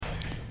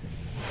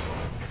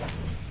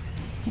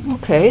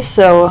Okay,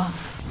 so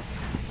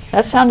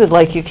that sounded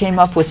like you came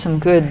up with some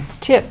good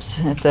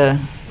tips at the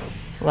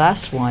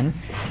last one.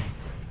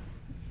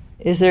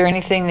 Is there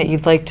anything that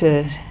you'd like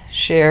to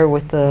share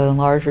with the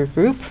larger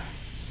group?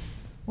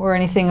 Or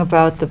anything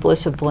about the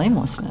bliss of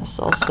blamelessness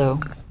also?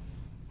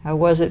 How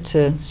was it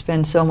to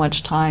spend so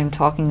much time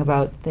talking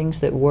about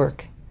things that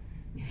work?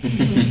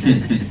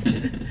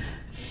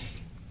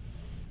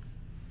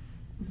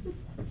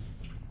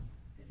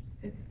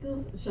 It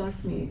still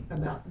shocks me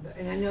about,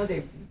 and I know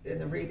they in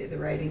the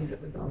writings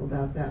it was all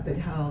about that, but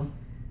how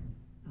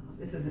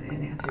this isn't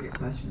an answer to your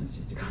question; it's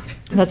just a comment.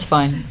 That's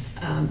fine.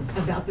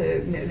 About the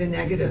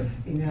negative,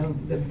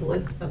 the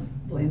bliss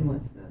of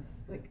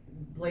blamelessness, like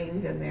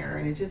blame's in there,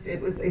 and it just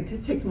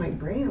takes my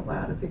brain a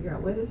while to figure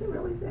out what is it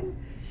really saying,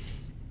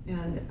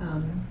 and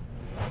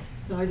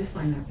so I just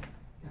find that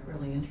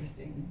really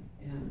interesting,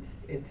 and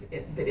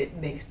but it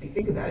makes me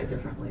think about it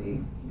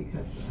differently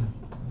because of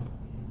that.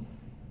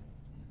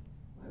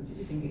 Why would you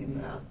be thinking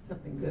about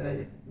something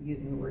good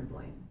using the word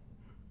blame?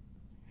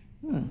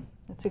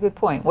 That's a good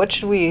point. What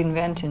should we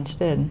invent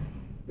instead?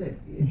 But,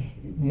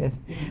 Yes.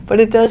 But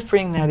it does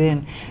bring that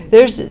in.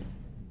 There's,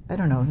 I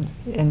don't know,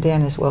 and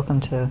Dan is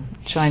welcome to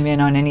chime in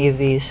on any of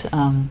these.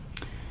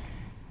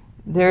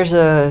 There's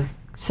a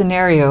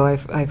scenario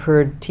I've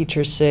heard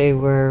teachers say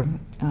where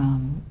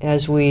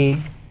as we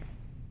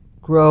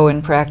grow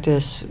in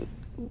practice,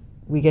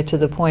 we get to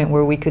the point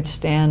where we could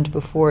stand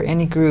before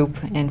any group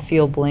and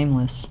feel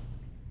blameless.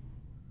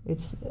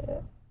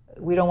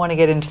 We don't want to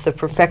get into the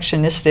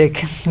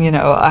perfectionistic,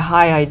 a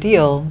high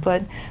ideal,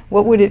 but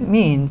what would it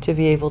mean to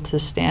be able to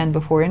stand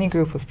before any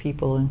group of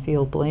people and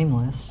feel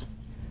blameless?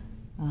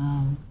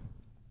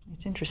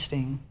 It's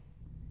interesting.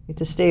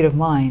 It's a state of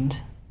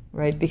mind,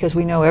 right? Because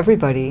we know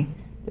everybody.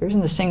 There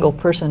isn't a single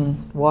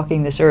person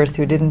walking this earth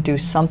who didn't do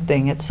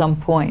something at some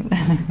point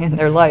in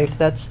their life.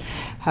 That's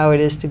how it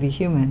is to be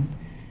human.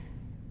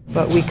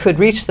 But we could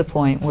reach the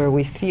point where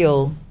we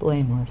feel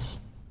blameless.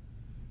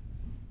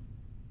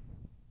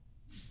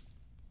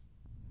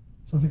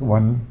 So I think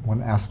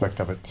one aspect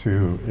of it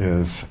too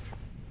is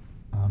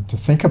to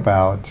think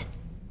about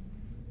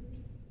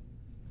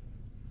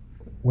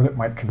what it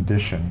might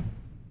condition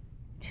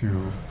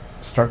to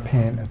start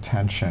paying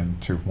attention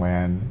to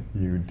when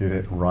you did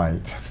it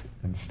right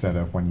instead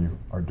of when you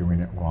are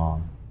doing it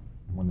wrong,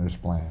 when there's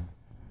blame.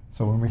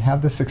 So when we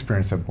have this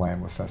experience of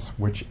blamelessness,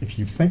 which if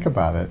you think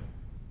about it,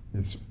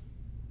 is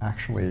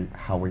actually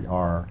how we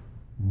are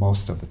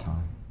most of the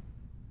time.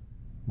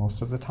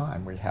 Most of the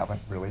time we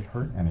haven't really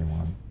hurt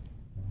anyone.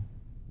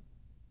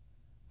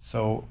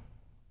 So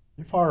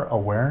if our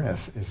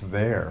awareness is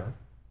there,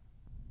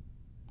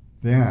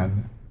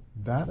 then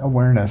that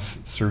awareness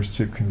serves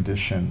to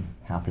condition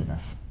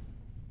happiness,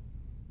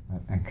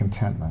 right, and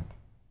contentment.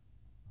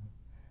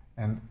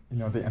 And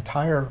the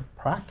entire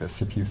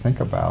practice, if you think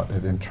about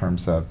it in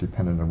terms of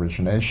dependent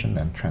origination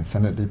and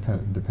transcendent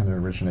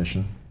dependent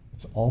origination,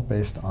 it's all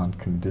based on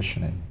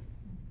conditioning,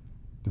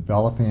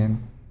 developing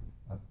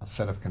a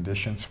set of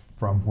conditions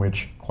from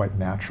which quite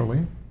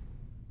naturally,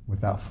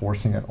 without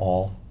forcing it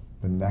all,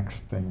 the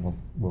next thing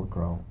will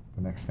grow,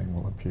 the next thing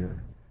will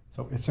appear.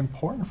 So it's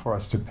important for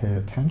us to pay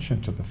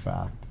attention to the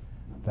fact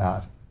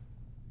that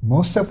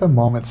most of the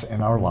moments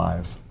in our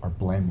lives are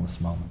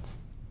blameless moments.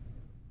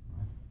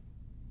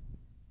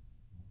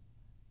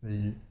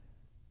 The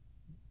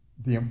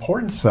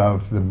importance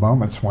of the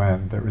moments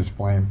when there is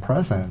blame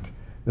present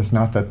is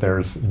not that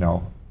there's,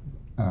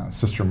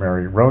 Sister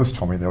Mary Rose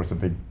told me there was a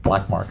big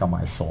black mark on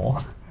my soul.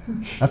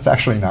 That's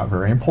actually not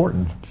very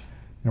important.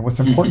 What's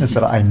important is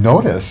that I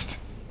noticed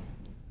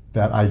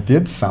that I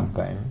did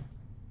something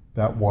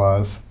that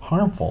was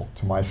harmful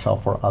to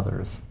myself or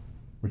others,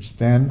 which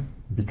then,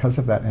 because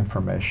of that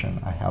information,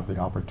 I have the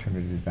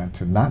opportunity then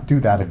to not do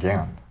that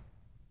again.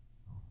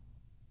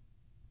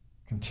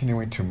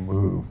 Continuing to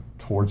move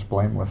towards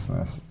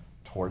blamelessness,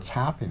 towards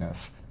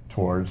happiness,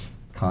 towards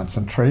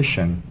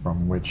concentration,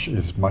 from which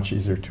is much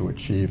easier to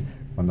achieve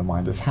when the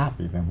mind is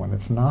happy than when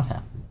it's not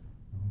happy.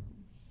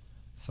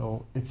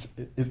 So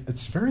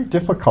it's very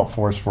difficult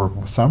for us, for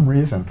some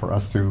reason, for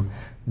us to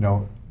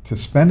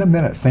spend a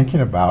minute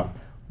thinking about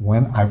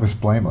when I was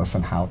blameless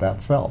and how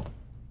that felt.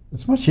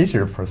 It's much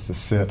easier for us to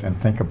sit and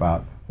think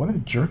about what a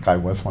jerk I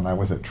was when I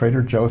was at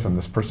Trader Joe's and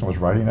this person was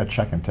writing a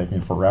check and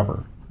taking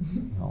forever.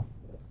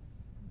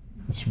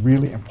 It's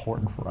really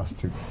important for us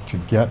to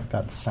get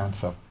that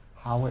sense of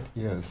how it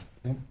is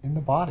in the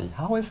body.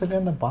 How is it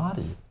in the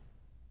body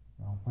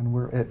when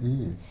we're at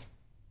ease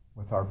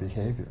with our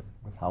behavior,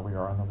 with how we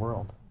are in the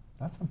world?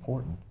 That's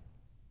important.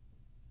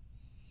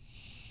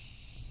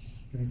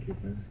 Thank you,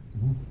 Chris.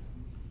 Mm-hmm.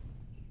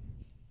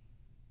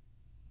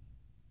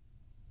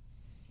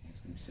 I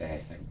was going to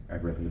say, I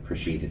really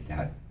appreciated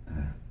that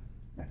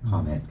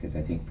comment, because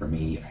I think for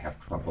me, I have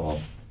trouble,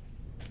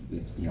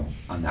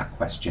 on that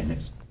question.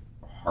 It's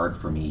hard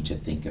for me to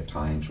think of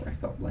times where I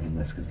felt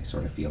blameless, because I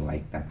sort of feel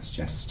like that's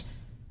just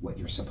what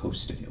you're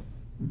supposed to do.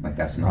 Like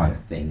that's not a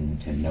thing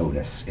to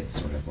notice.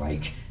 It's sort of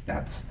like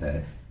that's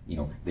the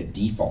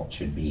default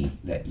should be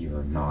that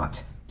you're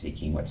not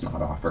taking what's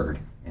not offered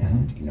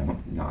and, you know,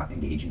 not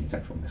engaging in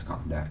sexual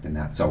misconduct and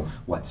that. So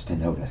what's to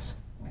notice?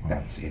 Like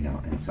that's, you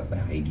know, and so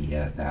the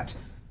idea that,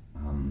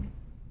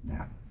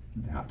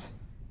 that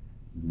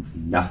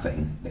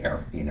nothing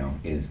there, you know,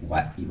 is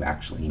what you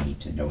actually need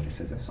to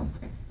notice as a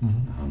something,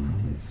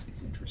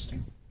 is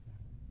interesting.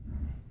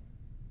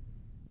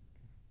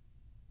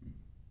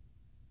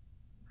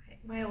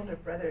 My older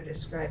brother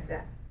described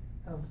that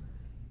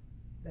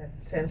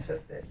sense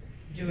of that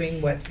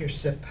doing what you're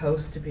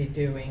supposed to be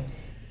doing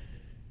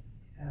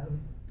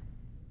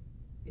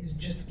it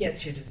just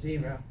gets you to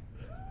zero,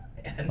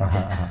 and,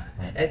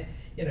 and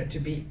you know, to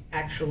be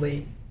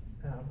actually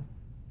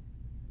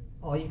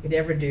all you could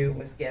ever do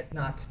was get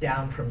knocked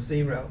down from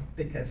zero,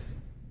 because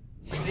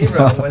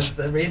zero was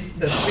the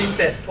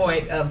reset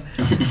point of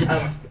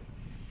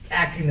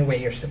acting the way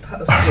you're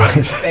supposed to and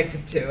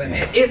expected to, and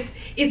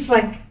it's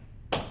like,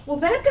 well,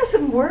 that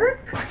doesn't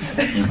work.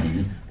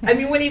 I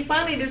mean, when he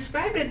finally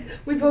described it,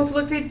 we both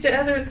looked at each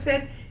other and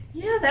said,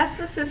 yeah, that's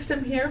the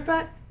system here,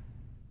 but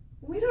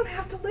we don't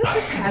have to live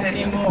with that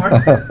anymore.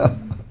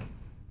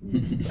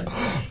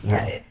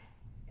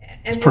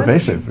 It's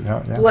pervasive.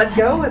 Yeah. Let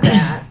go of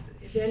that,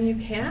 then you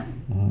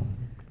can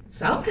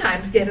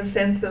sometimes get a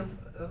sense of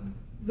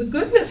the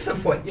goodness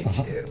of what you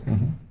do.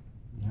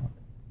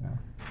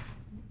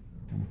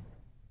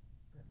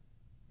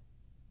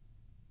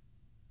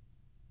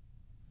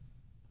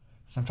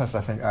 Sometimes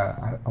I think,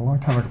 a long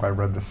time ago I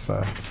read this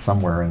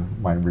somewhere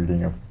in my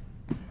reading of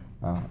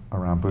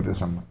around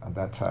Buddhism,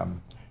 that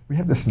we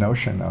have this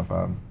notion of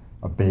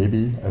a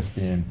baby as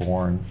being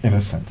born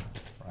innocent,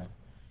 right?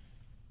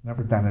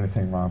 Never done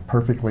anything wrong,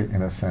 perfectly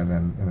innocent,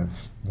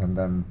 and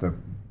then the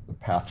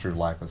path through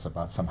life is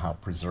about somehow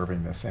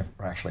preserving this,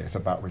 or actually it's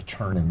about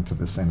returning to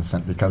this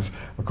innocent, because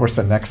of course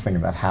the next thing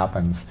that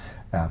happens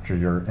after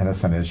you're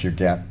innocent is you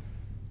get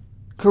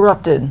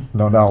corrupted.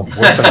 No,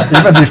 worse than that.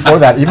 Even before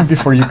that, even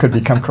before you could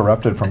become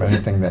corrupted from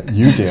anything that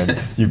you did,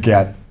 you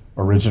get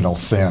original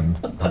sin.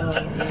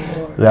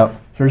 Yep,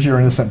 here's your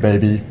innocent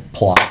baby,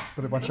 plop.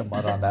 Put a bunch of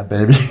mud on that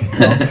baby.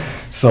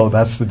 So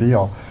that's the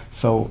deal.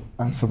 So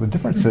the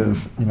difference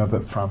is, you know,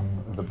 that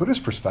from the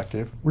Buddhist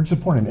perspective, we're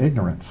just born in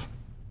ignorance.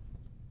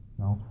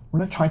 You know, we're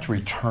not trying to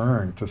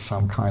return to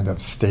some kind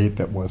of state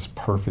that was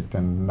perfect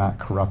and not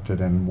corrupted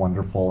and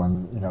wonderful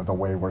and, you know, the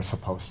way we're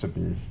supposed to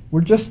be.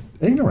 We're just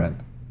ignorant.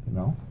 You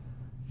know,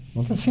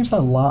 well, this makes a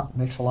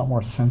lot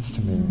more sense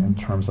to me in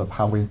terms of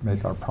how we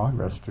make our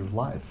progress through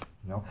life.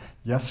 You know,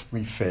 yes,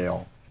 we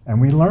fail, and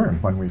we learn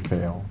when we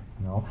fail.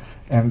 You know,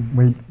 and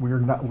we're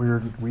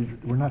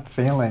not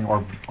failing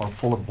or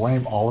full of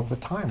blame all of the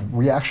time.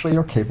 We actually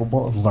are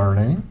capable of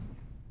learning,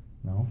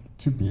 you know,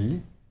 to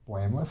be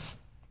blameless,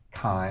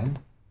 kind,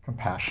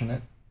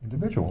 compassionate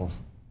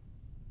individuals.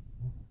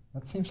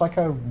 That seems like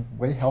a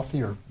way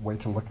healthier way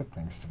to look at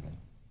things to me.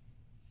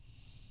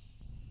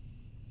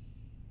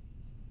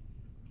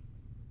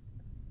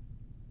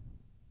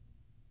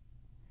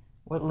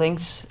 What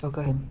links? Oh, go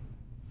ahead.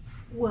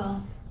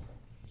 Well,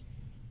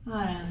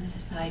 I don't know, this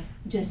is probably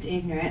just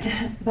ignorant,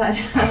 but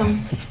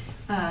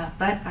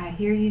I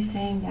hear you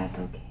saying that's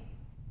okay.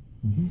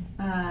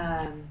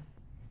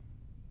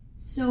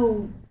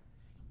 So,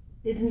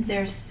 isn't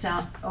there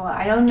some? Oh,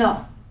 I don't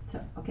know. So,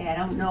 okay, I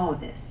don't know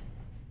this.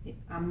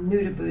 I'm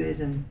new to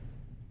Buddhism.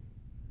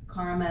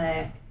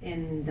 Karma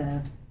in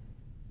the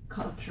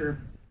culture,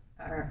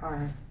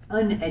 our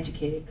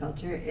uneducated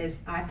culture,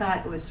 is, I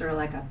thought it was sort of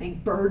like a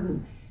big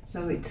burden.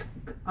 So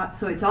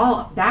it's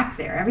all back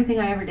there. Everything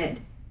I ever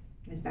did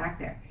is back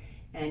there,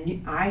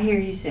 and I hear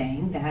you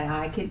saying that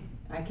I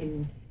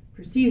can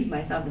perceive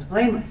myself as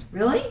blameless.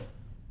 Really,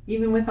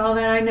 even with all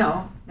that I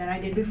know that I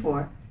did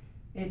before,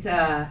 it's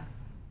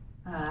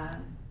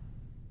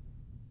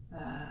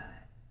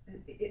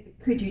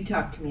could you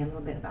talk to me a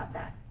little bit about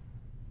that?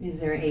 Is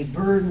there a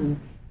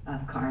burden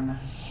of karma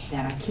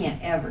that I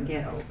can't ever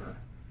get over?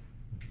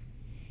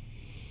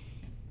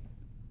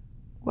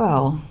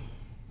 Well,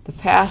 the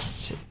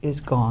past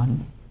is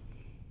gone.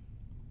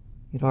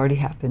 It already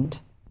happened.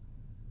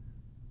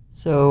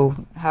 So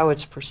how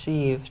it's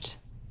perceived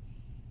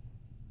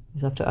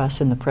is up to us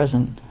in the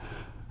present,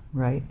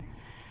 right?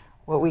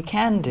 What we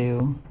can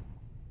do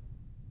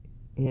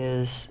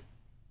is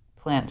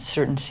plant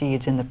certain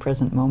seeds in the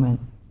present moment.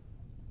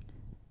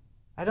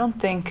 I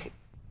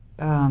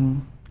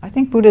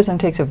think Buddhism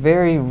takes a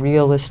very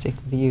realistic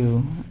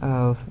view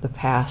of the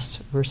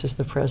past versus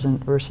the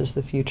present versus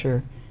the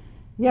future.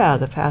 Yeah,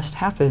 the past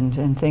happened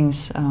and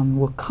things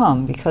will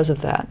come because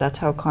of that. That's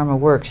how karma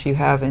works. You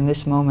have in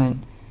this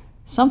moment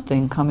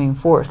something coming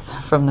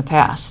forth from the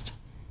past.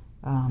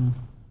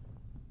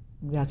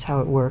 That's how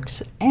it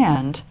works.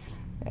 And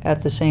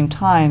at the same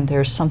time,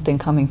 there's something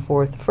coming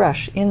forth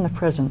fresh in the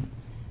present.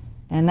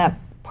 And that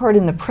part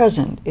in the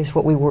present is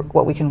what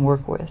we can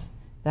work with.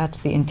 That's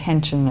the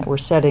intention that we're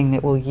setting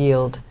that will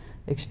yield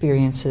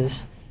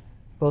experiences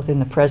both in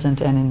the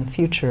present and in the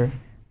future.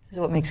 This is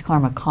what makes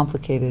karma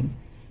complicated.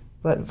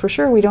 But for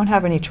sure, we don't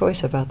have any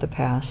choice about the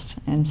past.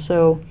 And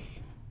so,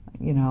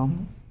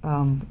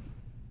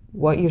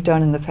 what you've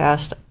done in the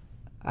past,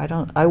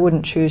 I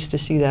wouldn't choose to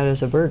see that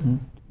as a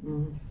burden.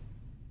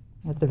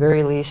 At the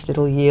very least,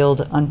 it'll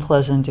yield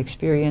unpleasant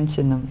experience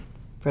in the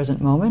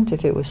present moment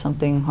if it was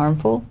something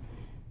harmful.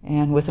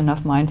 And with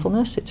enough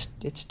mindfulness,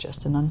 it's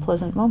just an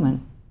unpleasant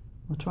moment.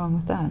 What's wrong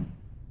with that?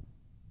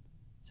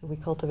 So we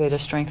cultivate a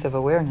strength of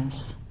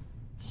awareness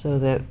so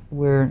that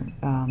we're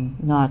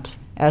not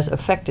as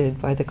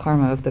affected by the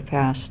karma of the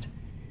past.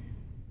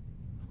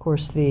 Of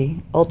course, the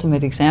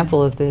ultimate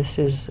example of this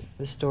is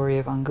the story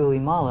of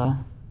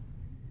Angulimala,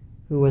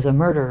 who was a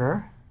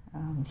murderer.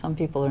 Some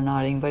people are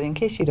nodding, but in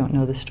case you don't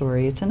know the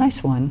story, it's a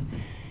nice one.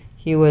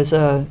 He was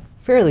a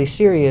fairly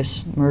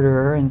serious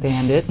murderer and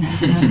bandit,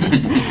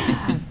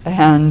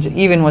 and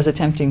even was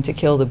attempting to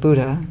kill the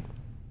Buddha.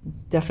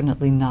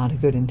 Definitely not a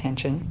good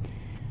intention.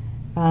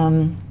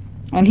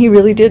 And he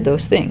really did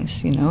those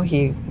things. You know,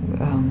 he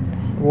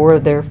wore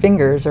their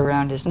fingers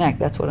around his neck.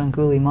 That's what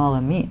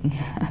Angulimala means.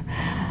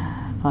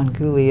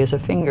 Anguli is a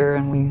finger,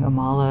 and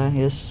Amala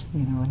is,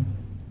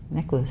 a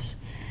necklace.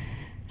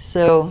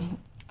 So,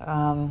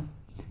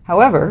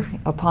 however,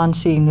 upon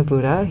seeing the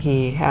Buddha,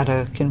 he had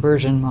a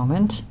conversion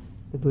moment.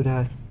 The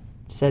Buddha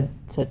said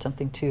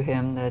something to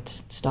him that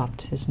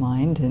stopped his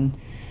mind, and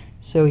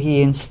so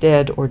he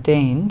instead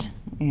ordained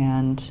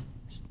and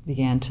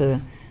began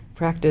to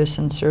practice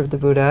and serve the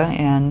Buddha,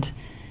 and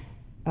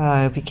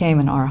became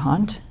an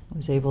arahant,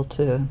 was able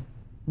to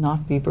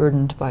not be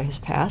burdened by his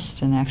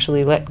past and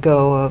actually let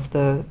go of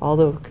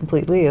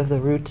completely of the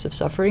roots of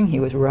suffering. He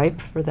was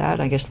ripe for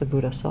that. I guess the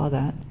Buddha saw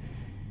that.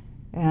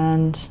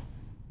 And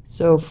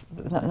so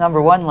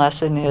number one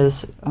lesson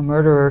is a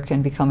murderer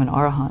can become an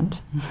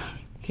arahant.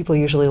 People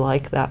usually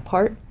like that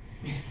part.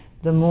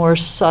 The more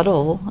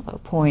subtle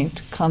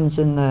point comes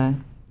in the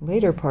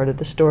later part of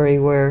the story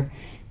where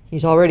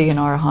he's already an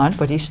arahant,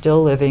 but he's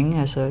still living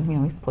as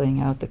he's playing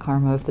out the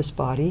karma of this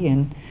body,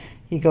 and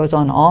he goes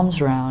on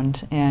alms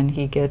round, and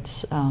he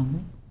gets,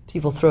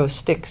 people throw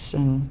sticks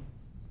and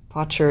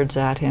potsherds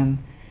at him,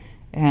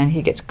 and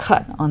he gets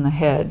cut on the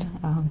head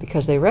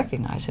because they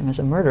recognize him as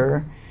a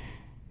murderer.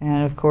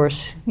 And of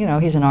course,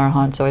 he's an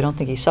arahant, so I don't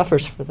think he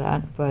suffers for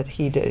that, but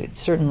he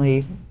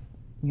certainly,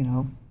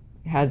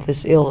 had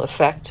this ill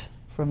effect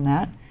from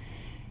that.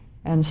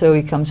 And so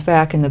he comes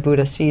back, and the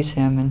Buddha sees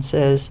him and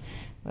says,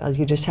 well,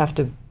 you just have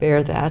to bear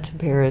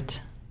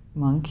it,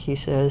 monk. He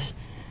says,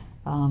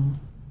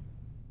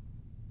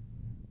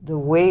 the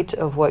weight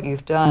of what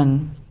you've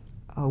done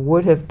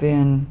would have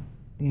been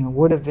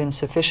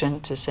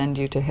sufficient to send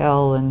you to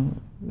hell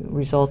and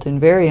result in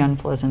very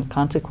unpleasant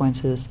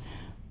consequences.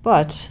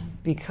 But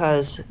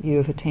because you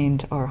have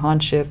attained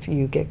arahantship,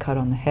 you get cut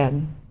on the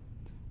head.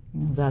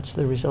 That's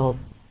the result.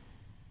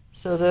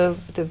 So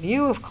the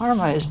view of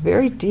karma is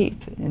very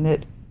deep in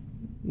that,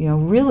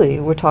 really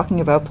we're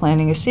talking about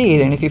planting a seed,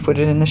 and if you put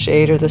it in the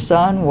shade or the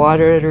sun,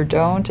 water it or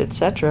don't,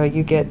 etc.,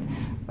 you get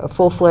a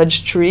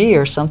full-fledged tree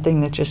or something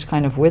that just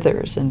kind of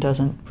withers and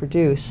doesn't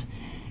produce.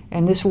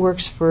 And this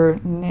works for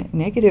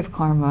negative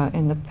karma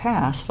in the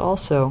past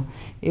also.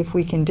 If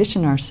we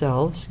condition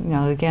ourselves,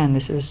 again,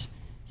 this is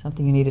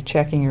something you need to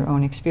check in your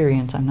own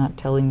experience. I'm not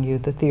telling you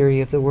the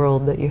theory of the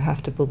world that you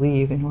have to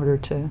believe in order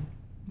to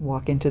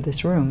walk into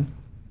this room.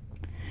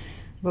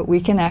 But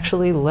we can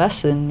actually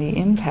lessen the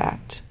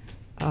impact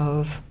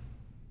of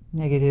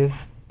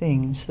negative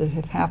things that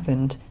have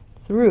happened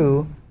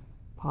through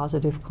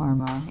positive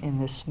karma in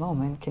this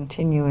moment,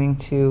 continuing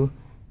to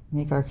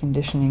make our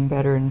conditioning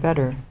better and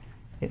better.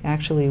 It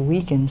actually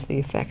weakens the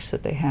effects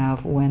that they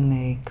have when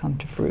they come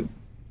to fruit.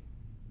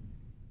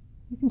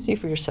 You can see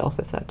for yourself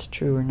if that's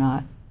true or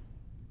not.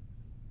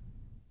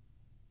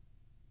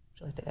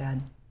 Would you like to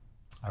add?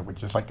 I would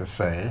just like to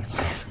say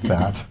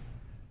that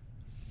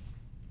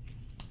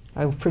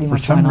I pretty for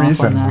much some went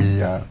off on reason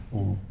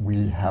that.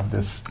 we have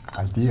this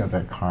idea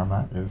that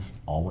karma is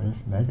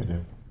always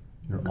negative.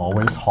 You're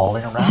always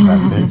hauling around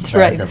that big That's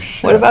bag right. of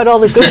shit. What about all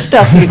the good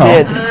stuff you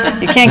did?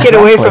 You can't get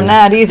away from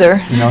that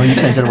either. You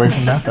can't get away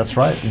from that. That's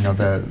right.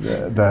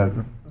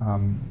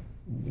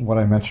 What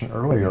I mentioned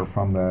earlier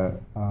from the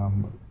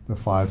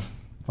 5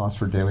 thoughts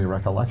for daily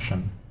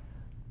recollection.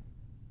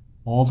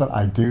 All that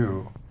I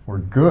do for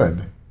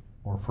good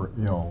or for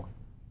ill,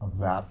 of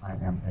that I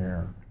am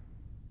heir.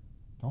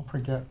 Don't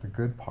forget the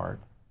good part,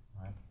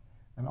 right?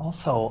 And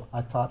also,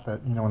 I thought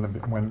that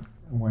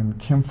when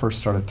Kim first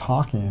started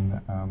talking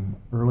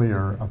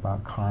earlier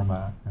about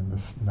karma and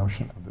this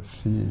notion of the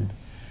seed,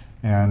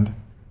 and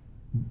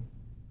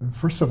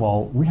first of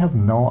all, we have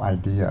no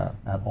idea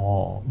at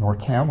all, nor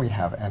can we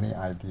have any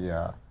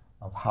idea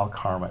of how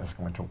karma is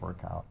going to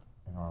work out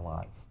in our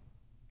lives.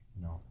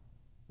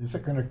 Is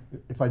it going to?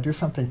 If I do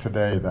something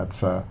today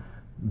that's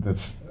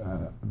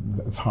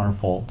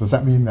harmful, does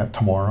that mean that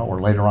tomorrow or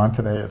later on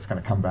today it's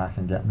going to come back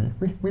and get me?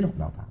 We don't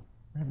know that.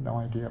 We have no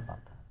idea about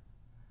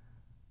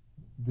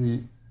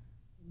that.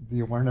 The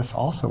awareness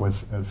also,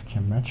 as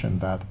Kim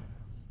mentioned, that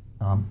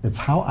it's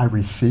how I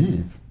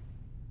receive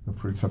the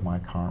fruits of my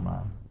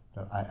karma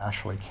that I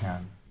actually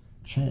can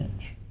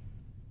change.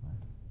 Right?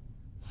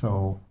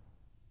 So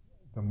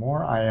the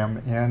more I am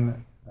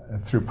in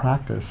through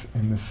practice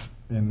in this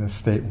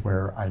state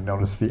where I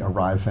notice the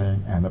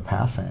arising and the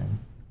passing,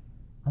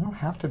 I don't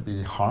have to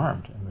be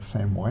harmed in the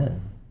same way,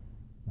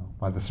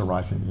 by this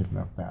arising even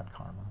of bad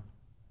karma.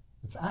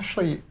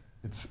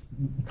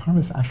 Karma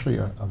is actually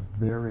a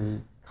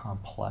very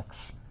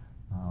complex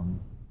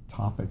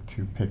topic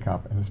to pick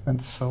up, and it's been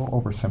so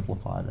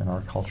oversimplified in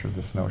our culture,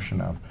 this notion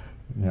of,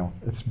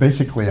 it's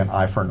basically an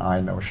eye for an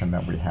eye notion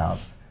that we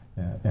have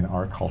in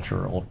our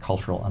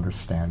cultural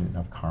understanding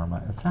of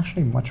karma. It's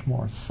actually much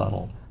more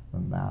subtle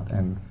than that,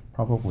 and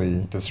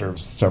probably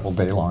deserves several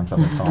day-longs of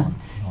its own.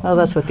 Well,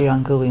 that's what the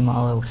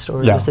Angulimala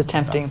story Yeah. was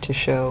attempting to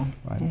show.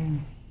 Right. Yeah.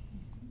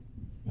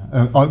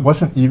 And it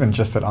wasn't even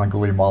just that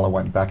Angulimala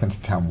went back into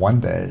town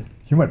one day.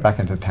 He went back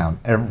into town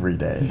every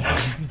day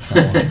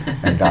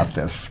and got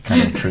this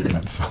kind of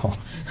treatment. So,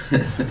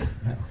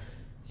 yeah.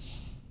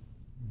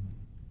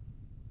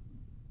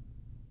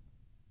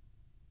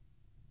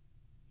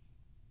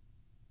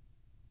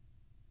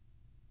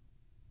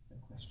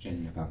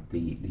 Question about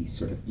the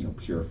sort of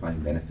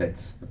purifying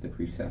benefits of the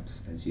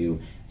precepts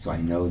so I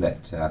know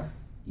that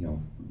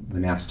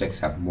monastics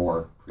have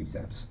more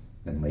precepts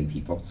than lay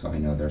people. So I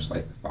know there's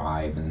like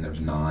 5 and there's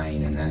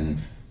 9 and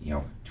then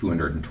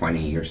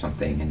 220 or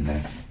something in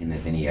the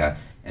Vinaya,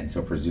 and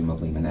so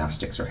presumably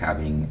monastics are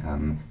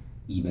having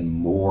even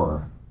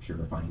more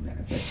purifying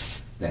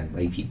benefits than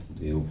lay people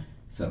do.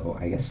 So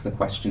I guess the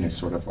question is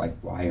sort of like,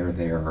 why are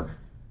there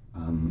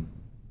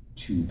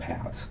 2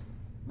 paths?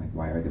 Like,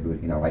 why are the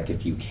Buddha, like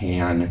if you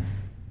can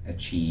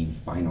achieve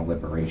final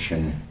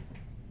liberation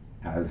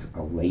as a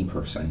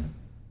layperson,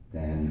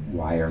 then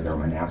why are there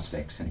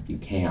monastics? And if you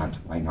can't,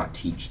 why not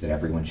teach that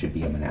everyone should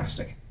be a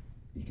monastic?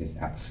 Because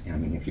that's,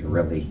 if you're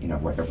really,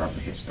 where the rubber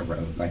hits the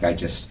road. Like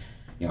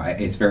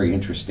it's very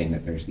interesting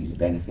that there's these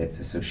benefits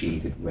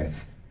associated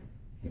with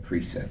the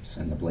precepts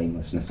and the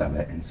blamelessness of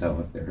it. And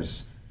so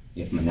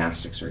if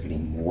monastics are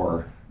getting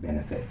more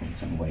benefit in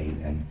some way,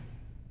 then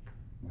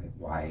like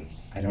why?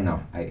 I don't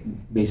know. I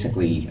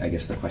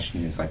guess the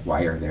question is like,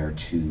 why are there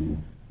 2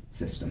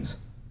 systems?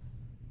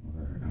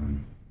 Or,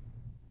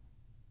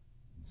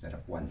 instead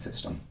of one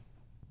system.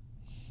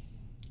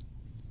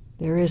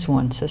 There is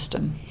one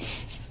system.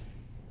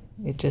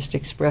 It just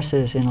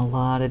expresses in a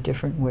lot of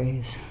different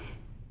ways.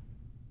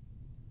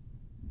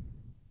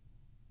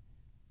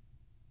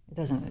 It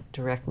doesn't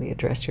directly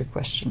address your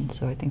question,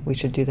 so I think we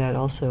should do that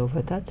also,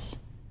 but it's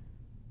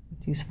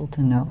useful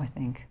to know, I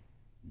think.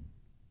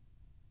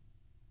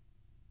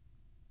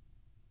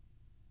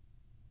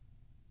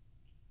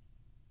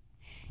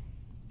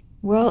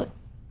 Well,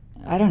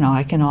 I don't know.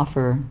 I can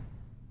offer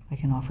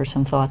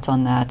some thoughts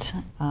on that.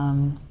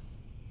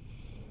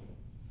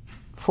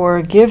 For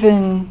a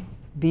given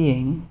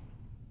being,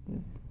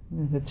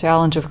 the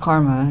challenge of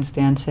karma, as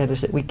Dan said, is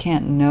that we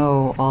can't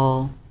know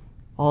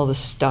all the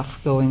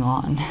stuff going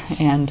on.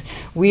 And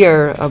we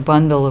are a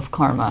bundle of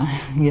karma,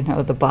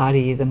 the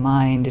body, the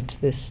mind, it's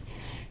this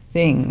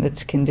thing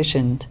that's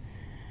conditioned.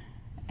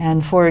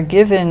 And for a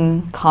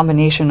given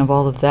combination of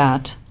all of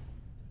that,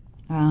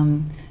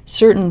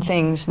 certain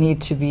things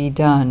need to be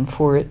done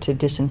for it to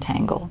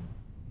disentangle,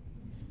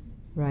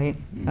 right?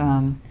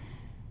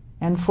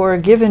 And for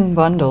a given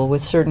bundle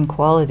with certain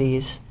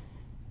qualities,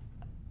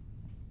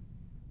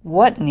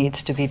 what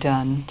needs to be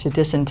done to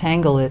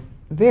disentangle it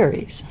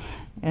varies.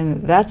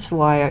 And that's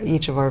why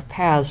each of our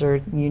paths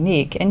are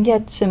unique, and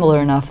yet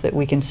similar enough that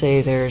we can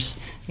say there's,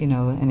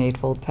 an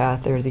Eightfold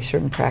path, there are these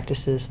certain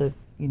practices that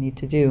you need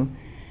to do.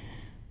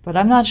 But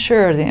I'm not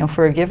sure,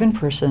 for a given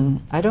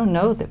person, I don't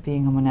know that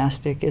being a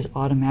monastic is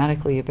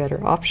automatically a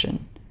better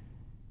option.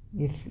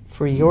 If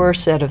for your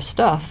set of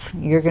stuff,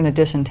 you're going to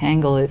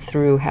disentangle it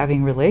through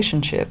having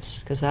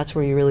relationships, because that's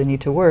where you really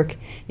need to work.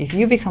 If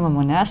you become a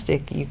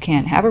monastic, you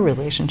can't have a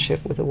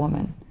relationship with a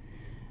woman.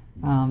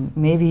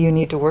 Maybe you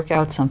need to work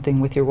out something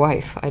with your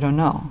wife. I don't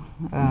know.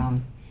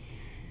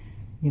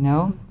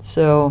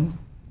 So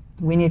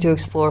we need to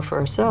explore for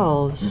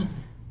ourselves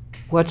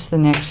what's the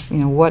next,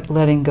 what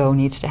letting go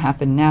needs to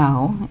happen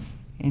now.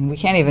 And we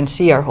can't even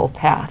see our whole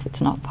path.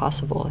 It's not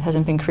possible. It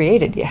hasn't been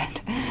created yet.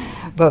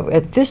 But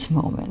at this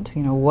moment,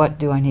 what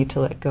do I need to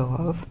let go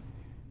of?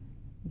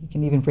 You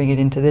can even bring it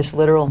into this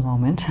literal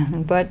moment.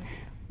 But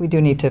we do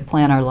need to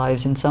plan our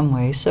lives in some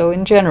way. So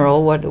in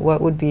general,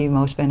 what would be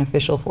most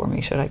beneficial for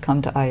me? Should I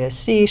come to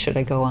ISC? Should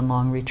I go on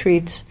long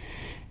retreats?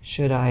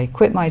 Should I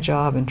quit my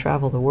job and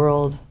travel the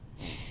world?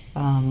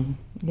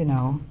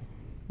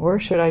 Or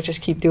should I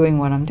just keep doing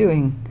what I'm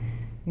doing?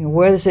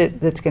 What is it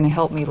that's going to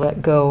help me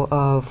let go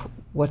of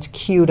what's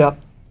queued up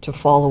to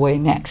fall away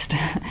next?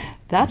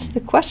 That's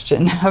the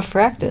question of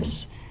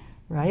practice,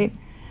 right?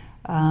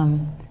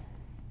 And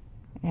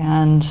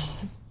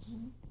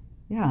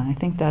yeah, I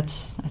think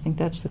that's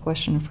the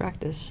question of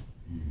practice.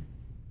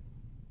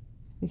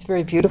 It's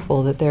very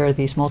beautiful that there are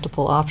these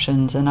multiple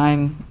options, and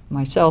I'm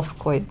myself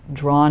quite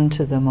drawn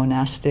to the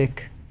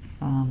monastic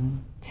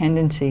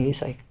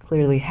tendencies. I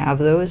clearly have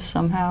those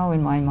somehow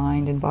in my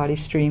mind and body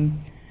stream.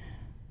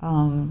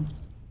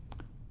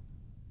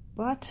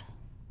 But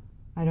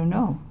I don't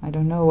know. I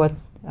don't know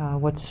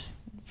what's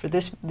for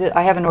this,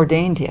 I haven't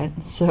ordained yet,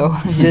 so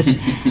this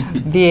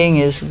being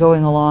is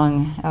going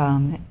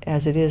along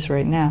as it is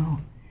right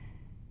now.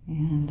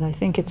 And I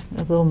think it's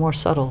a little more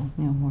subtle,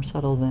 more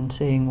subtle than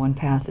saying one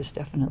path is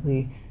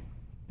definitely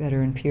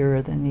better and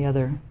purer than the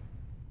other.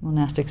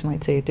 Monastics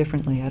might say it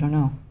differently, I don't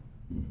know.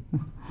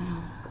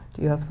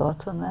 Do you have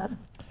thoughts on that?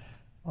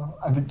 Well,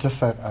 I think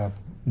just that,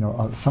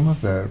 some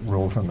of the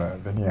rules in the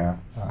Vinaya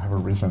have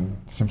arisen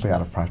simply out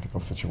of practical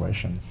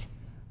situations.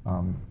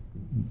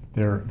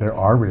 There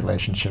are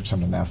relationships in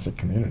monastic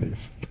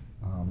communities.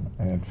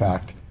 And in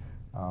fact,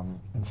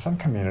 in some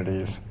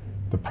communities,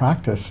 the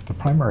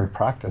primary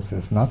practice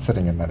is not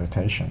sitting in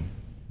meditation.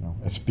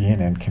 It's being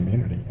in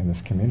community, in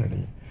this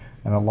community.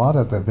 And a lot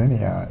of the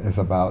Vinaya is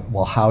about,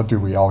 well, how do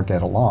we all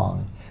get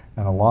along?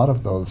 And a lot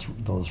of those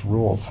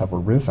rules have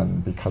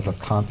arisen because of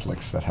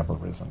conflicts that have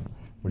arisen,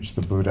 which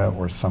the Buddha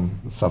or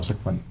someone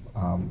subsequent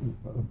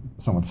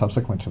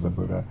to the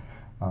Buddha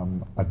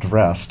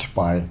addressed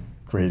by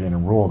creating a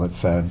rule that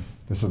said,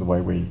 this is the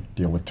way we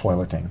deal with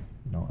toileting.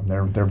 And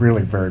they're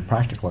really very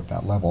practical at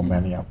that level,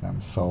 many of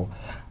them. So,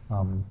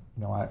 I'm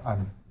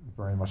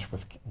very much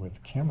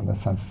with Kim in the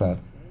sense that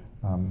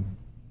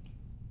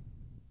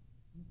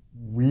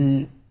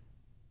we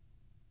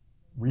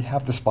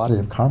have this body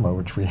of karma,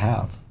 which we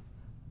have.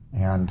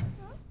 And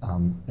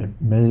it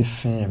may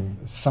seem,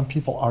 some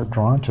people are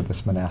drawn to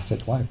this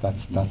monastic life.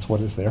 That's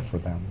what is there for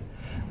them.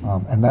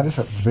 And that is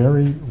a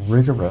very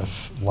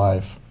rigorous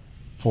life,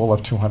 full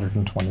of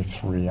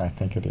 223, I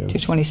think it is.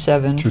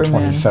 227 for men,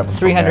 227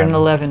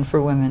 311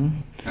 for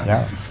women.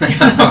 Yeah.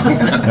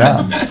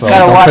 Yeah. So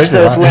Gotta watch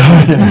those women.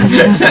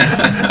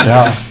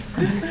 Yeah.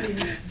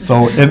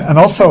 So, and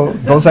also,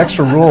 those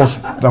extra rules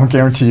don't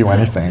guarantee you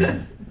anything.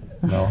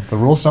 The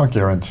rules don't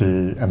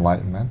guarantee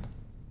enlightenment.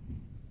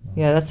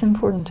 Yeah, that's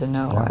important to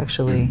know,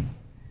 actually.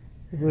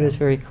 The Buddha is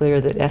very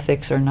clear that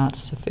ethics are not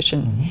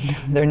sufficient.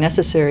 Mm-hmm. They're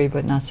necessary,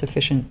 but not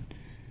sufficient.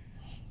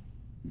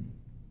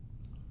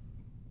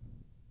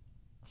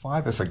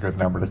 5 is a good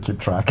number to keep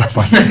track of.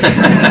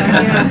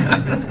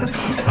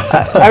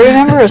 I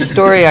remember a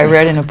story I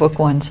read in a book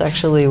once,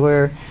 actually,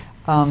 where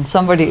a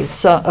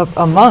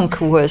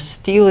monk was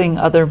stealing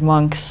other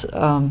monks.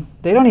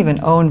 They don't even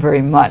own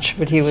very much,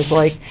 but he was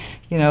like,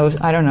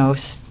 I don't know,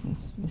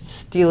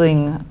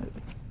 stealing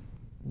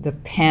the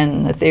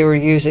pen that they were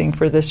using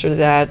for this or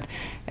that.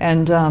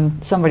 And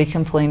somebody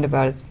complained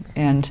about it.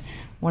 And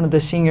one of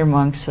the senior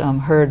monks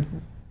heard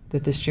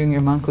that this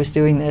junior monk was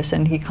doing this,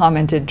 and he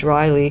commented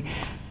dryly,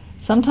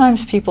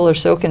 sometimes people are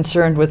so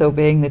concerned with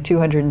obeying the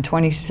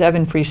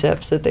 227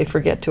 precepts that they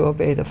forget to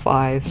obey the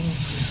 5.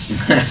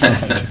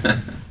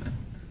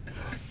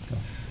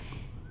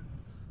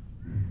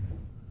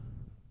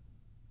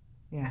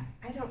 Yeah.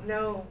 I don't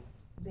know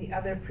the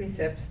other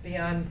precepts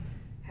beyond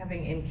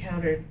having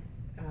encountered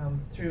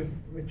through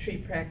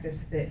retreat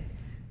practice the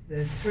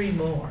 3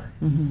 more.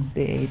 Mm-hmm,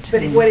 the 8.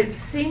 But what it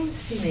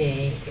seems to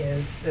me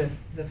is the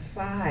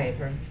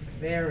 5 are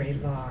very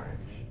large.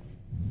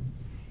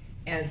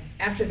 And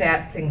after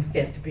that, things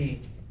get to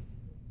be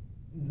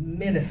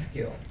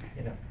minuscule.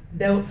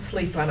 Don't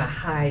sleep on a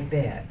high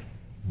bed,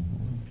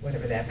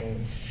 whatever that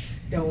means.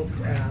 Don't,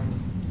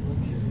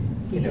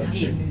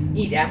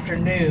 eat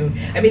afternoon.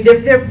 I mean,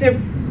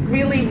 they're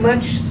really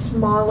much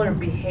smaller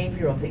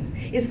behavioral things.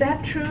 Is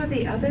that true of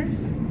the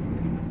others?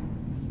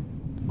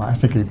 I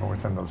think even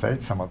within those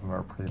 8, some of them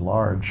are pretty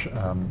large.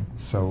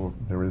 So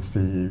there is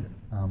the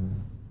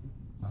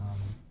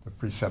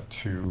precept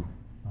to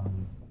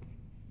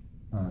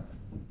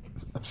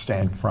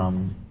abstain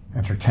from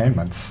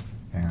entertainments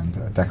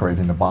and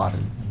decorating the body.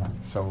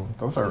 So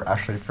those are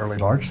actually fairly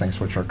large things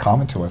which are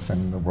common to us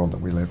in the world that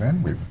we live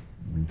in. We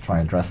try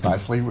and dress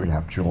nicely, we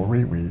have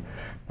jewelry, we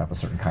have a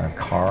certain kind of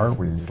car,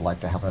 we like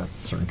to have a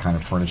certain kind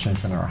of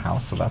furnishings in our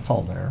house, so that's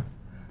all there.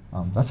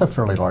 That's a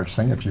fairly large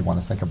thing if you want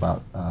to think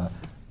about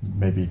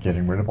maybe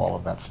getting rid of all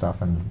of that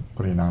stuff and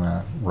putting on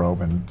a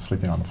robe and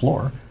sleeping on the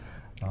floor.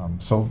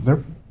 So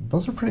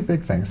those are pretty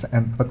big things,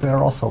 but they're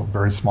also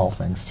very small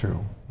things too.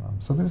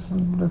 So there's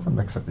a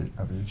mix of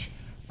each.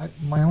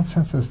 My own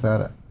sense is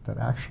that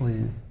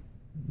actually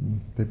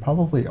they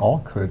probably all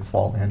could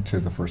fall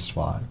into the first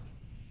 5.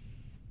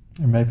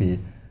 There may be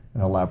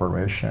an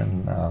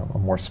elaboration, a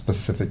more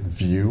specific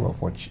view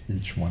of what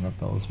each one of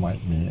those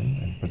might mean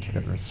in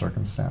particular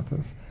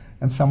circumstances.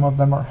 And some of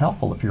them are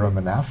helpful. If you're a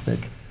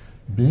monastic,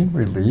 being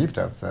relieved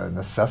of the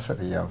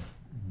necessity of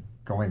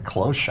going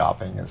clothes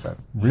shopping is a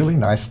really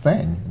nice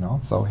thing,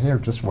 So here,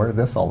 just wear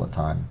this all the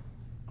time.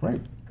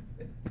 Great.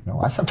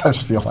 I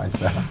sometimes feel like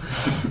that.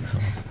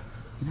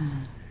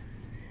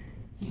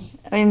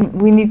 I mean,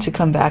 we need to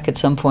come back at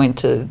some point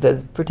to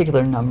the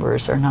particular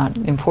numbers are not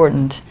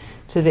important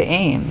to the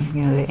aim,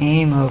 the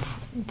aim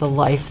of the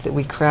life that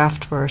we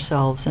craft for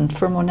ourselves. And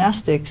for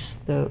monastics,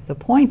 the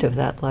point of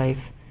that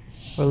life,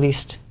 or at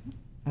least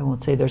I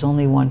won't say there's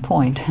only one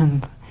point,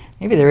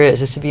 maybe there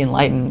is to be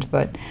enlightened,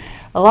 but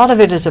a lot of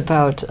it is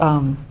about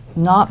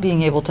not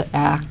being able to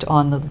act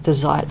on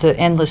the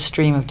endless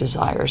stream of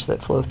desires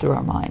that flow through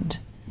our mind.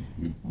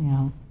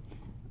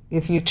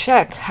 if you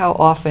check how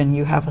often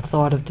you have a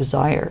thought of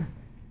desire,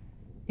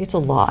 it's a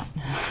lot.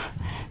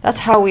 That's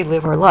how we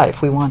live our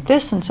life. We want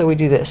this, and so we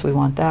do this. We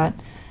want that.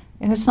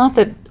 And it's not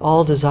that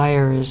all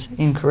desire is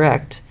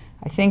incorrect.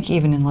 I think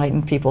even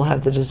enlightened people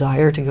have the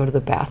desire to go to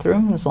the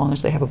bathroom as long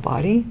as they have a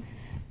body.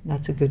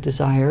 That's a good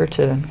desire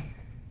to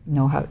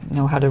know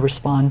how to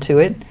respond to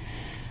it.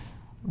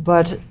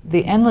 But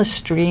the endless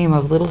stream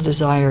of little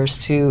desires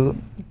to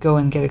go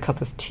and get a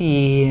cup of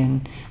tea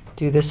and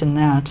do this and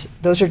that,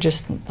 those are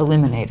just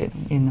eliminated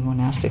in the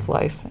monastic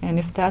life. And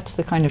if that's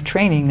the kind of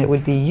training that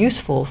would be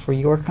useful for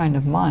your kind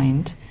of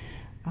mind,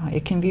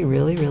 it can be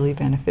really, really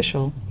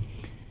beneficial.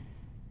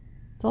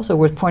 It's also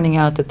worth pointing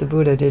out that the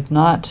Buddha did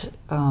not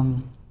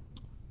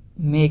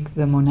make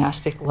the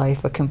monastic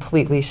life a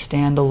completely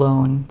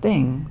standalone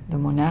thing. The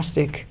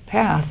monastic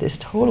path is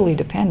totally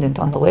dependent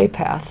on the lay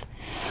path.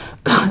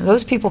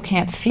 Those people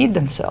can't feed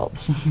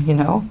themselves, you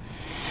know.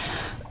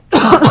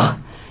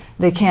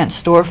 They can't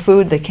store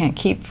food, they can't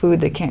keep food,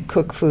 they can't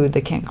cook food,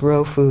 they can't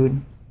grow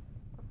food.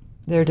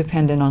 They're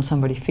dependent on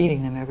somebody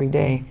feeding them every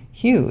day.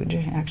 Huge,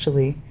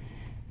 actually.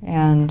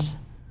 And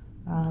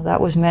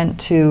that was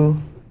meant to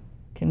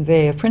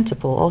convey a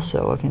principle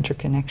also of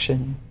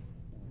interconnection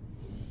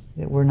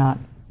that we're not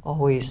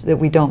always, that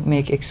we don't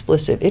make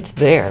explicit. It's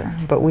there,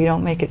 but we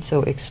don't make it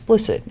so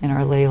explicit in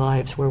our lay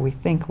lives where we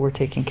think we're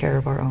taking care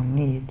of our own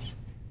needs.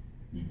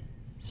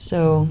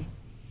 So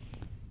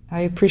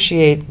I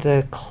appreciate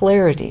the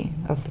clarity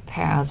of the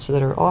paths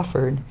that are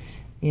offered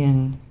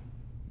in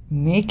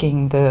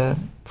making the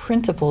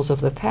principles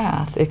of the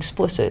path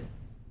explicit,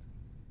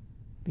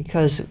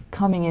 because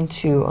coming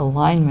into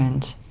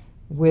alignment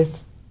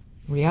with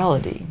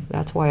reality,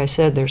 that's why I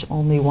said there's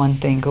only one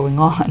thing going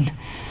on.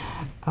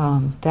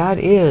 That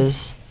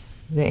is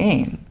the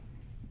aim,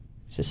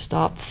 to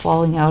stop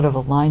falling out of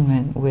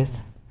alignment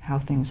with how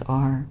things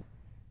are.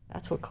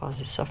 That's what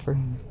causes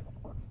suffering.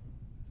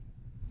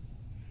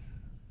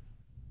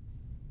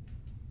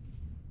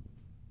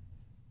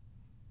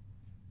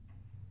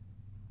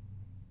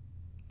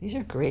 These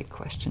are great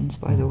questions,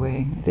 by the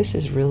way. This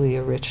is really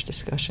a rich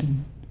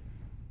discussion.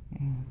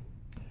 Yeah.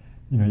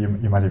 You know,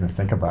 you might even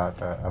think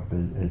about of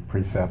the 8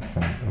 precepts,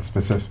 and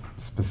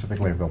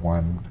specifically the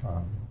one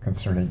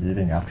concerning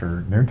eating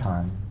after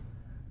noontime.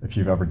 If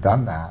you've ever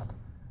done that,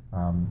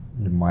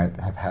 you might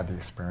have had the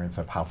experience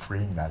of how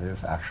freeing that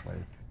is, actually.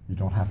 You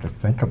don't have to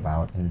think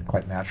about, and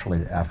quite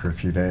naturally, after a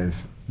few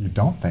days, you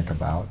don't think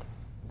about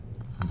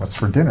what's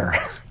for dinner.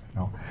 You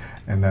know?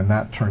 And then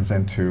that turns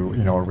into,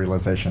 you know, a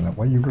realization that,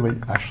 well, you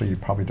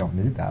probably don't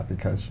need that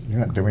because you're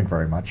not doing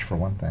very much, for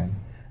one thing.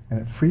 And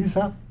it frees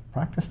up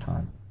practice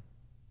time.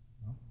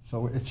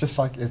 So it's just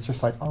like,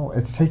 oh,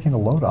 it's taking a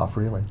load off,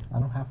 really. I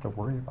don't have to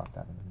worry about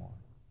that anymore,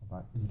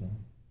 about eating.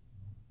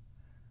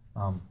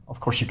 Of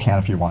course, you can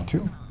if you want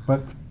to,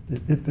 but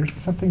there's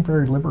something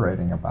very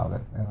liberating about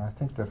it. And I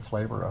think the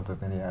flavor of the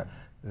Vinaya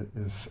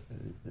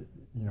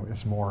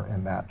is more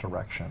in that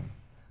direction,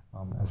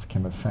 as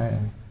Kim is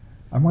saying.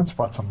 I once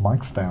brought some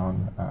monks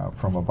down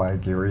from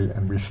Abhayagiri,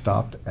 and we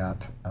stopped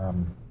at,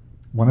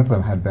 one of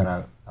them had been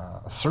a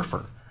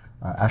surfer,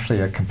 actually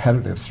a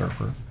competitive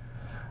surfer.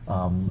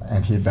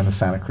 And he had been to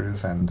Santa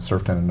Cruz and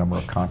surfed in a number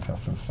of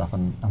contests and stuff.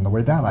 And on the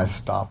way down, I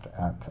stopped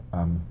at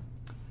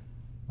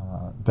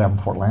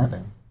Davenport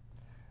Landing.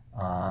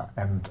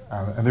 And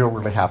they were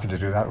really happy to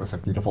do that. It was a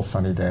beautiful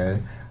sunny day.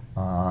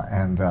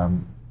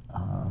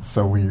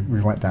 So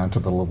we went down to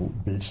the little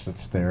beach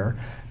that's there.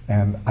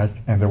 And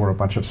there were a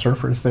bunch of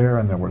surfers there,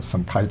 and there was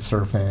some kite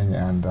surfing,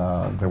 and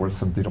there were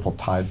some beautiful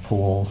tide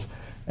pools.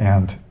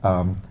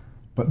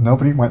 But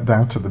nobody went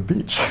down to the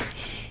beach.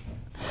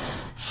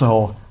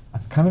 So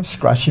I'm kind of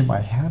scratching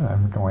my head, and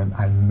I'm going,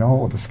 I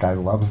know this guy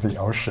loves the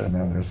ocean,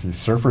 and there's these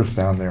surfers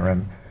down there,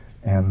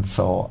 and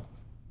so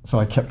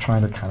I kept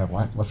trying to kind of,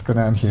 let's go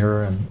down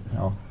here, and he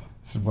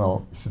said,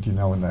 in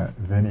the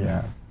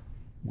Vinaya,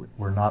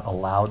 we're not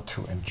allowed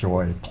to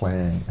enjoy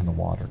playing in the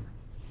water.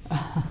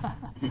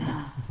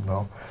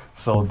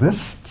 So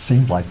this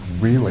seemed like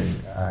really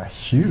a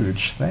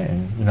huge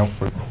thing,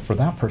 for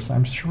that person.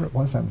 I'm sure it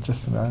wasn't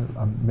just an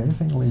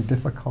amazingly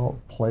difficult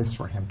place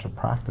for him to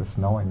practice,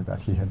 knowing that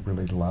he had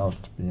really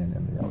loved being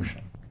in the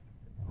ocean,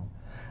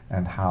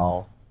 and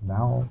how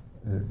now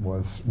it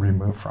was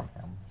removed from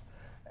him.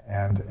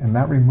 And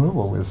that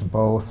removal is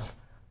both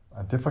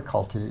a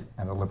difficulty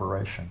and a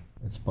liberation.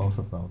 It's both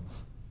of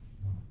those.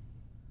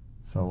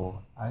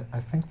 So I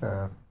think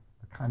the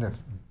kind of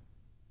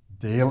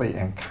daily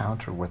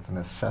encounter with the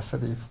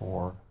necessity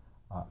for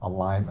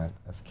alignment,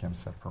 as Kim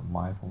said, for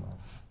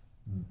mindfulness,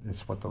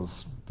 is what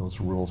those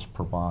rules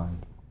provide.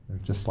 They're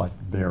just like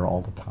there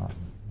all the time.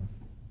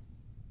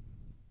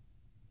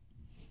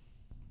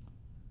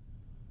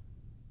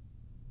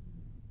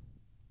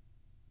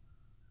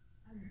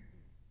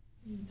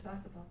 When you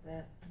talk about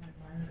that, my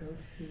mind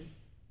goes to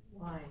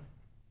why.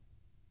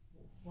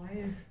 Why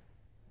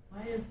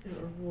is there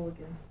a rule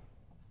against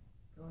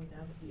going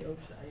down to the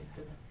ocean?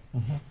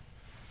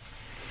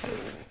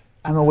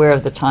 I'm aware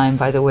of the time,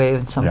 by the way,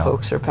 and some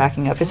folks are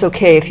packing up. It's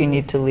okay if you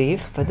need to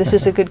leave, but this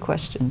is a good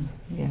question.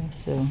 Yeah,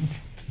 so.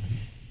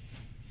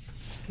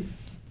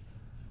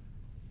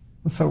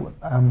 So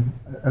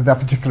that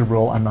particular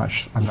rule, I'm not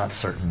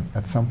certain.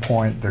 At some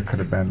point, there could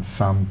have been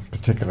some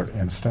particular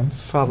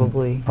instance.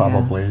 Probably, yeah.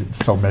 Probably.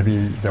 So maybe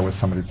there was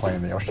somebody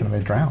playing in the ocean and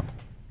they drowned.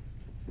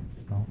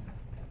 You know,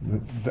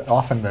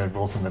 often the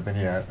rules in the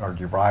Vinaya are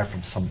derived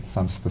from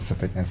some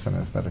specific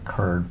incidents that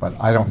occurred, but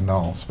I don't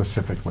know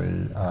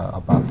specifically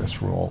about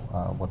this rule,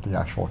 what the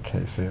actual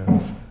case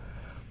is.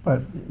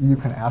 But you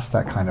can ask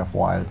that kind of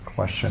why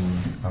question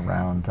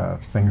around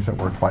things that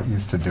we're quite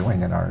used to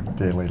doing in our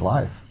daily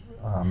life.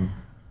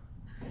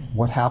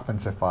 What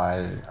happens if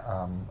I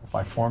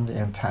form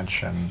the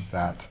intention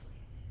that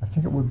I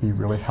think it would be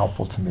really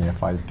helpful to me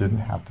if I didn't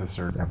have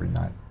dessert every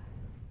night?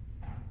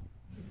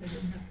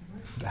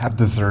 Have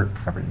dessert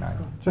every night,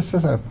 just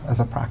as a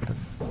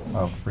practice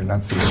of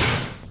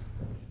renunciation.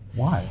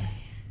 Why?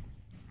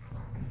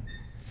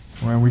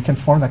 When we can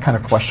form that kind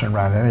of question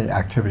around any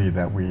activity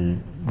that we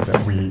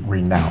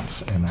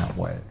renounce in that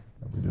way,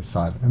 that we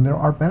decide, and there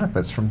are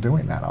benefits from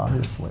doing that,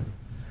 obviously.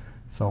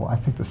 So I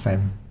think the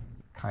same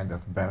kind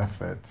of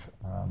benefit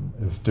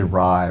is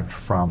derived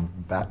from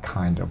that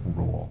kind of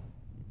rule.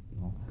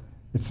 You know,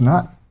 it's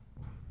not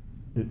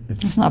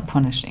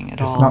punishing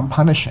at all. It's not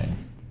punishing.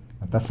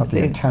 That's not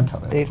the intent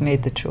of it. They've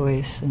made the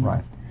choice. And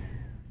right.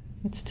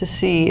 It's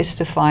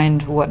to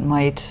find what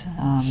might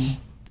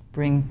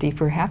bring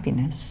deeper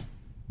happiness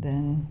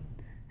than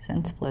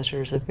sense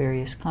pleasures of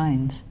various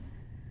kinds.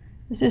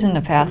 This isn't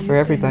a path for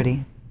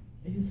everybody.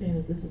 Are you saying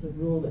that this is a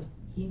rule that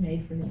he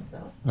made for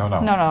himself? No,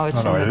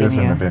 it's it in is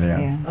the in the Vinaya. Vinaya.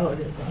 Yeah. Oh,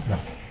 it is. Okay. Yeah.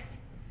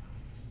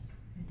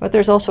 But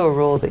there's also a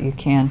rule that you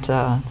can't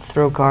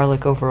throw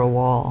garlic over a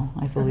wall,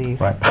 I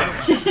believe. Right.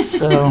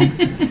 So,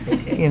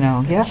 you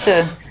have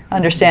to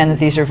understand that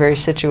these are very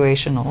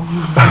situational.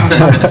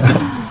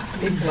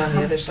 People on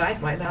the other side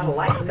might not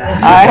like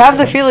that. I have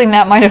the feeling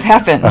that might have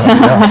happened.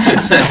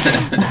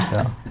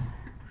 Yeah.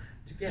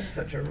 To get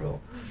such a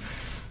rule.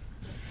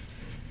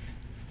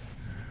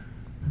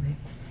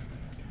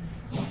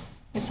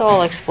 It's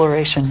all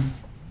exploration.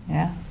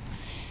 Yeah.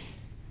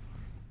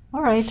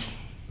 All right.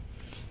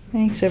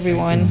 Thanks,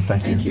 everyone.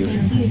 Thank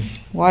you.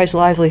 Wise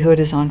Livelihood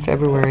is on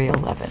February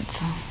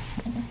 11th.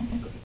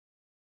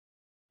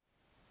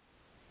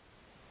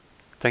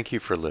 Thank you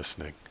for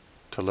listening.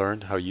 To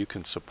learn how you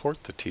can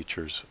support the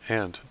teachers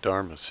and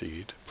Dharma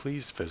Seed,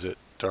 please visit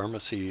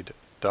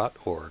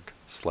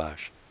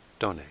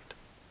dharmaseed.org/donate.